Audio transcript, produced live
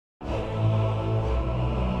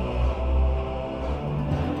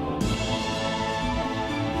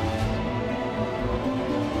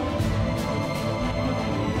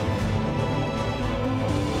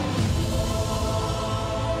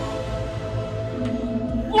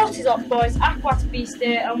What is up guys, ARESELVES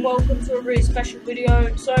here and welcome to a really special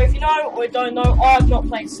video. So if you know or don't know, I've not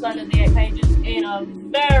played Slender the 8 pages in a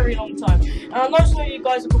very long time. And I know some of you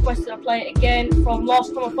guys have requested I play it again from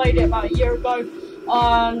last time I played it about a year ago.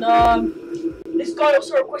 And this guy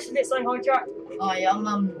also requested it, saying hi Jack. Hi,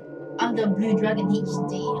 I'm the Blue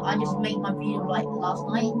DragonHD. I just made my video like last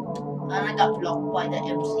night and I got blocked by the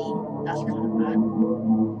MC. That's kind of bad.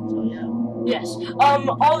 So yeah. Yes.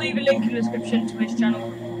 I'll leave a link in the description to his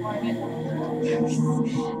channel.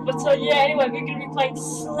 But yeah, anyway, we're gonna be playing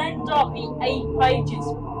Slender the 8 pages.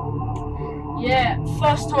 Yeah,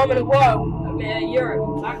 first time in a while. I mean, a year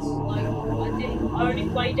in fact. Like I only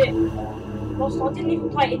played it. I didn't even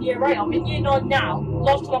play it in year 8. I'm in year 9 now.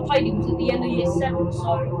 Last time I played it was at the end of year 7,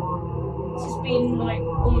 so it's been like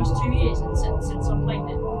almost 2 years since I played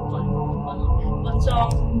it. But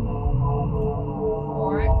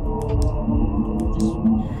alright. Just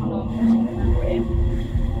kind of remember it.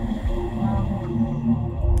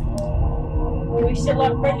 We set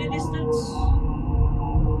like render distance.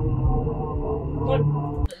 Like,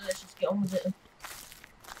 let's just get on with it.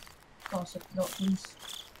 Pass it, not please.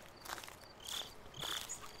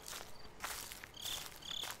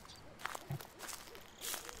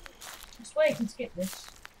 I swear you can skip this.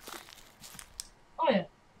 Oh yeah.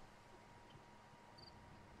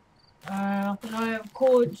 I can only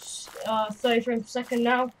record 30 frames per second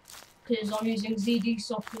now because I'm using ZD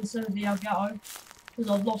soft instead of the Elgato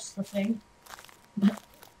because I've lost the thing.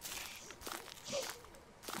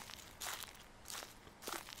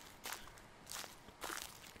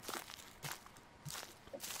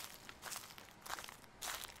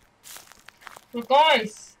 But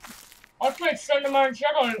guys, I played Slender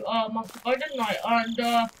Shadow a month ago, didn't I? And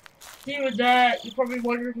if you were there, you're probably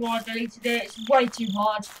wondering why I deleted it. It's way too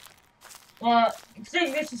hard. But if you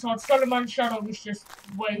think this is hard, Slender Shadow was just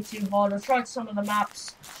way too hard. I tried some of the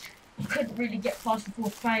maps, couldn't really get past the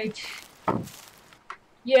 4th page.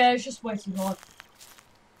 Yeah, it's just way too hard.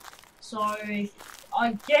 So I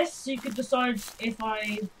guess you could decide if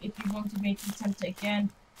you wanted me to attempt it again,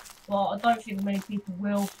 but I don't think many people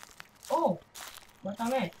will. Oh, what down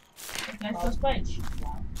there? Okay, first page. I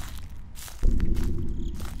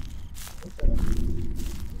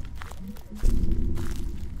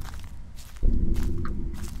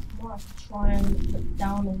might have to try and put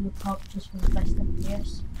down and look up just for the best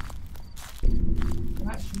FPS. And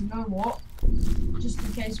actually, you know what? Just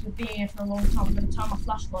in case we're being here for a long time, I'm going to turn my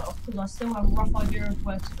flashlight off because I still have a rough idea of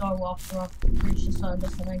where to go after I've reached a certain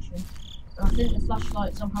destination. And I think the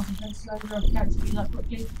flashlight somehow prevents Slender of catching me that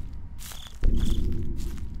quickly.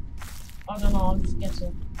 I don't know, I'm just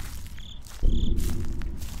guessing.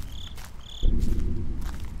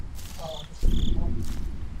 Oh,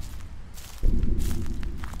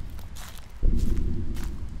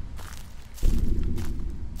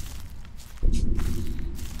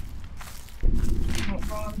 not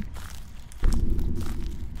wrong.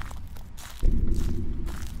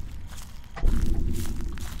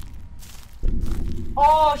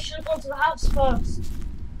 Oh, I should have gone to the house first.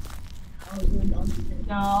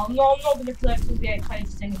 No, I'm not going to collect all the 8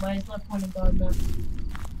 pages anyway, there's no point in going there.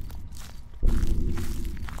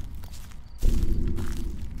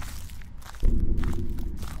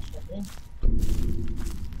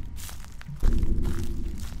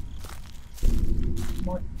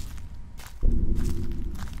 What?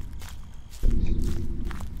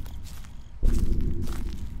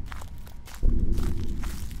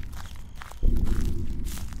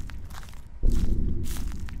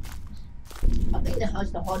 I think the house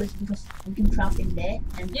is the hardest because you can trap in there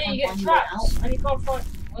and yeah, you get trapped and you can't find.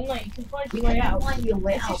 Well, no, you can find your way out. You can find your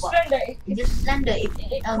way out. If you Slender,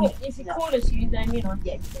 if it corners you, then you know.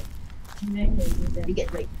 Yeah, you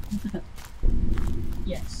get raped.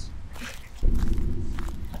 Yes.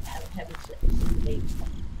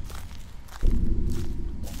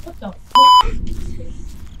 What the fuck?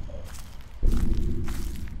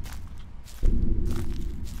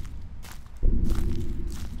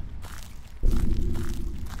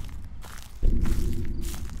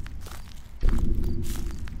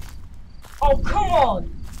 Oh, come on!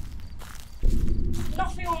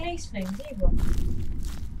 Nothing on these things either.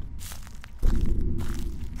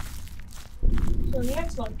 So the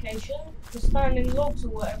next location, the standing logs or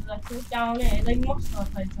whatever they're called down here, they must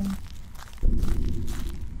have played them.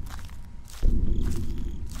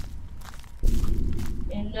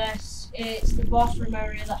 Unless it's the bathroom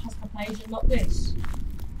area that has the page and not this.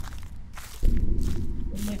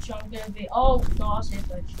 In which I'm going to be. Oh, no, I see a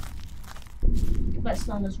page. That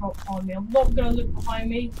Slender's right behind me. I'm not going to look behind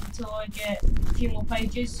me until I get a few more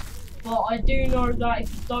pages. But I do know that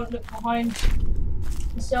if you don't look behind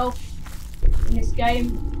yourself in this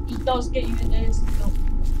game, he does get you in the instant kill.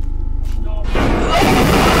 No.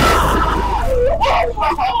 Oh my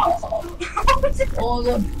god! Oh,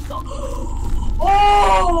 look.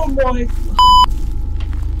 Oh my.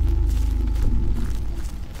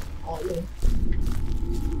 Oh, look.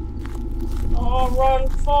 Oh, run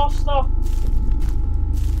faster.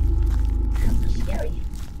 That's scary.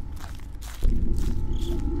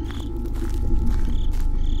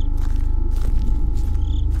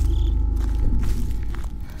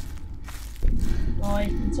 Oh, you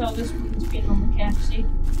can tell this one's been on the KFC.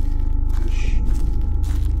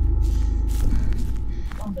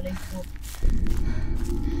 Unbelievable.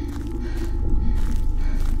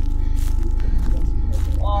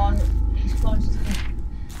 Oh, he's close to me.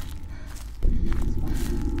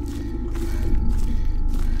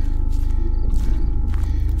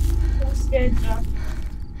 I'm scared, Jack.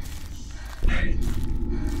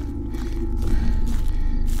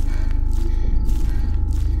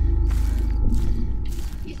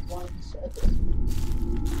 He's one in the circle.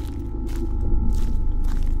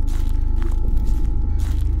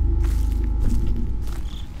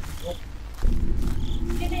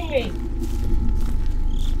 Kidding me?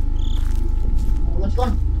 Oh, it's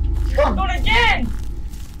gone. It's gone. Not again!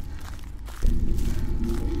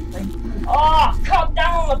 Oh, cut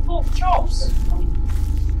down on the pork chops!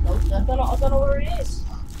 Closer. I don't know where it is.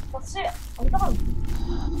 That's it. I'm done.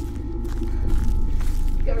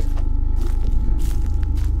 Here we go.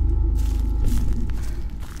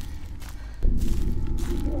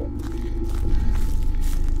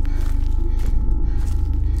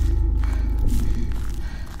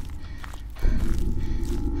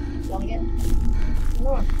 Gone again.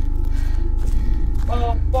 No.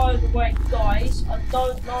 By the way, guys, I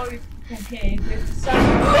don't know if you can hear with the sound.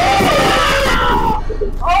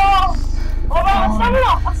 Oh! Oh no, I'm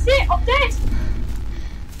stamina! That's it! I'm dead!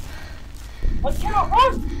 I cannot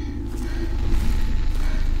run!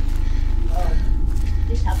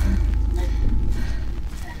 This happened.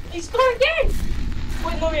 He's gone again!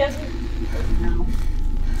 Wait, no, he hasn't. Now.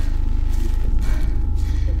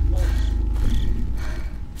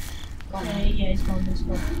 Gone. Yeah, he's gone, he's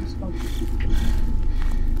gone, he's gone.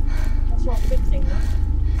 That's not a good thing, though.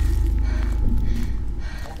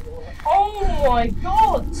 Oh my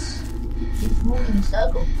god! It's moving in a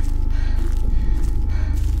circle.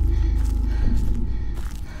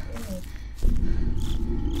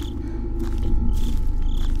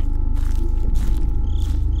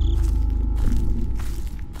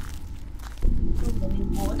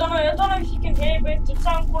 Unbelievable. I don't know if you can hear, but the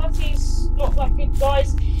sound quality's not that good,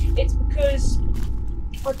 guys. It's because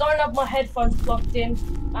I don't have my headphones plugged in,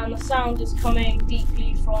 and the sound is coming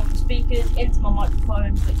deeply from the speakers into my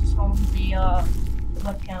microphone, which is from the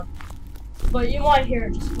webcam. But you might hear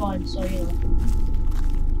it just fine, so you know.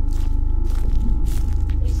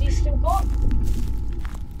 Is he still gone?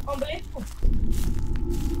 Unbelievable.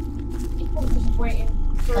 He's probably just waiting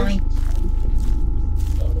for Coming.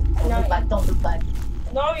 Don't No. look back, don't look back.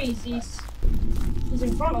 No, he's in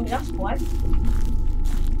front of me, that's why.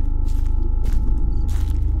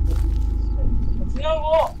 You know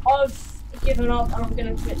what? I've given up and I'm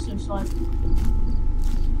gonna commit suicide.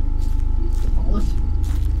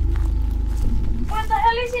 Where the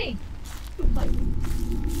hell is he?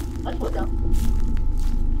 I put down.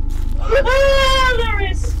 Ah, there he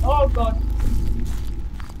is! Oh god.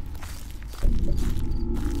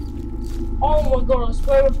 Oh my god, I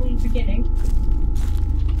swear we're from the beginning.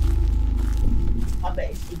 I bet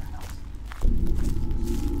it's in the house.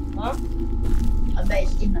 Huh? I bet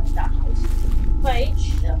it's in that house. Page?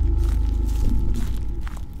 Yeah.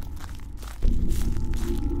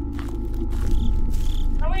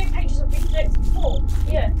 How many pages have we collected? 4?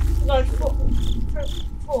 Yeah. No, 4.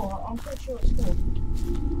 4. I'm pretty sure it's 4.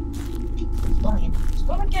 It's gone in. It's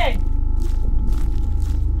gone again.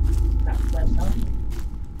 That's where it's going.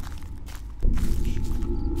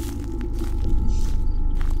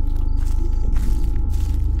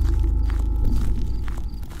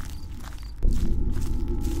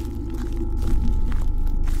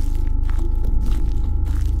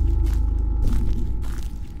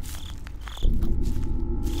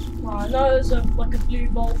 I know there's like a blue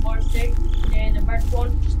Volvo thing near the red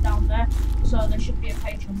one, just down there. So there should be a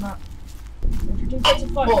page on that.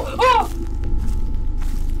 Oh!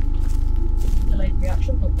 Delayed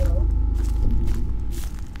reaction, but whatever.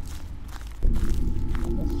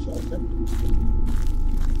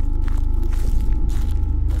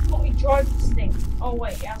 Let me drive this thing. Oh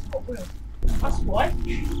wait, it has got a wheel. That's why.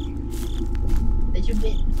 They should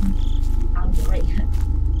be on the right.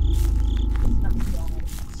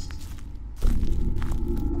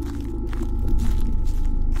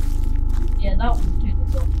 Yeah, that would do the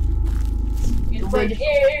job.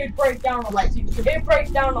 it would break down after two. It would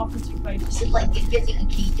break down after 2 pages. It's just like getting a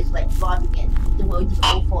key, just like driving it. The world just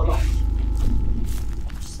all fall off.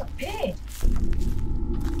 Just appeared.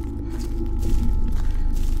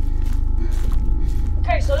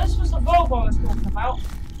 Okay, so this was the Volvo I was talking about.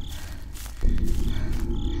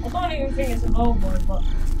 I don't even think it's a Volvo, but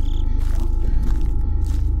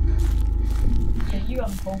yeah, you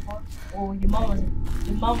have a Volvo, or your mum has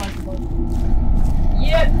a Volvo.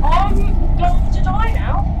 Yeah, I'm going to die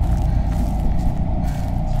now.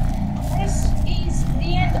 This is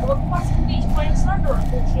the end of a classic beast playing Slender,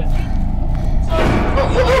 unfortunately. So,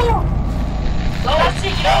 that's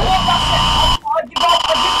it. You know what? That's it.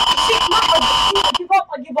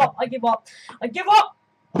 I give up.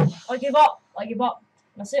 I give up.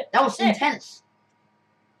 That's it. That was intense.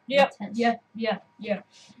 Yep.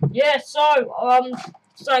 Yeah. So,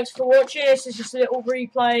 thanks for watching. This is just a little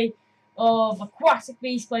replay of a classic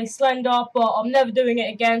beast play Slender, but I'm never doing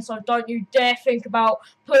it again. So don't you dare think about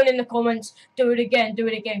putting in the comments, do it again,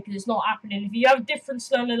 because it's not happening. If you have a different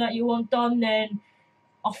Slender that you want done, then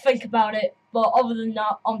I'll think about it. But other than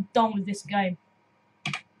that, I'm done with this game.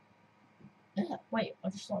 Wait, I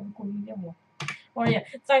just started recording again. Oh yeah,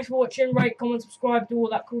 thanks for watching, rate, comment, subscribe, do all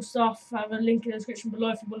that cool stuff. I have a link in the description below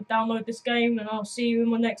if you want to download this game, and I'll see you in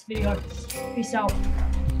my next video. Peace out.